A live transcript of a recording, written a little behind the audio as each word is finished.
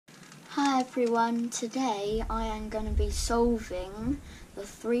Hi everyone, today I am going to be solving the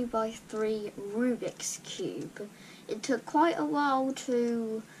 3x3 Rubik's Cube. It took quite a while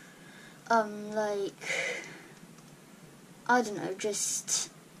to,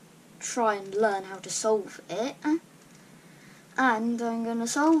 just try and learn how to solve it. And I'm going to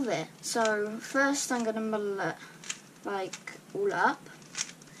solve it. So first I'm going to muddle it, all up.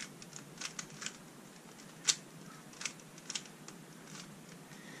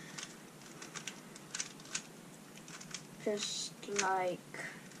 Just like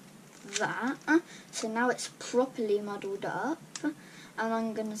that. So now it's properly muddled up, and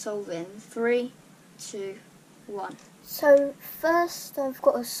I'm going to solve it in 3, 2, 1. So first I've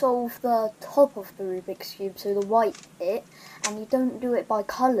got to solve the top of the Rubik's Cube, so the white bit, and you don't do it by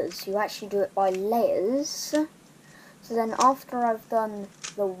colours, you actually do it by layers. So then after I've done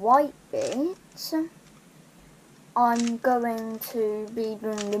the white bit, I'm going to be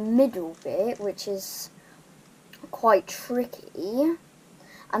doing the middle bit, which is quite tricky,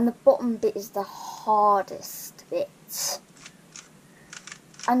 and the bottom bit is the hardest bit.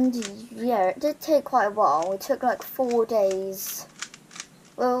 And yeah, it did take quite a while. It took like 4 days.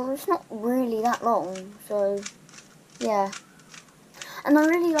 Well, it's not really that long, so yeah. And I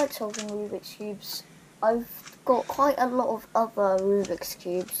really like solving Rubik's Cubes. I've got quite a lot of other Rubik's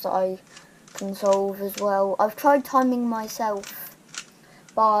Cubes that I can solve as well. I've tried timing myself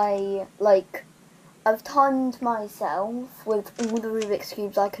by I've timed myself with all the Rubik's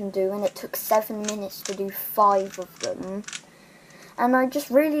Cubes I can do, and it took 7 minutes to do 5 of them. And I just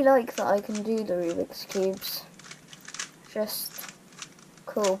really like that I can do the Rubik's Cubes. Just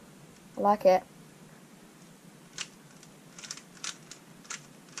cool. I like it.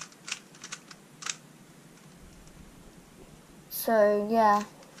 So yeah,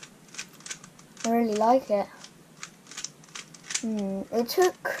 I really like it. It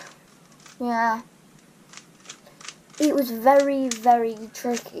took, yeah. It was very, very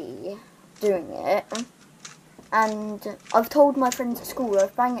tricky doing it, and I've told my friends at school,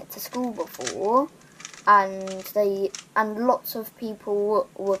 I've brought it to school before, and lots of people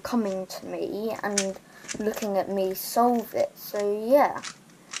were coming to me and looking at me solve it, so yeah,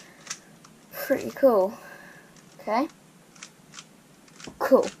 pretty cool. Okay,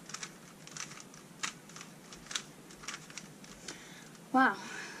 cool. Wow.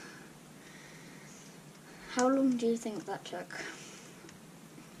 How long do you think that took?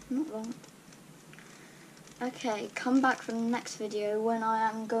 Not long. Okay, come back for the next video when I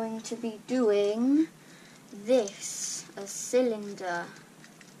am going to be doing this, a cylinder.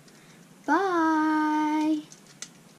 Bye!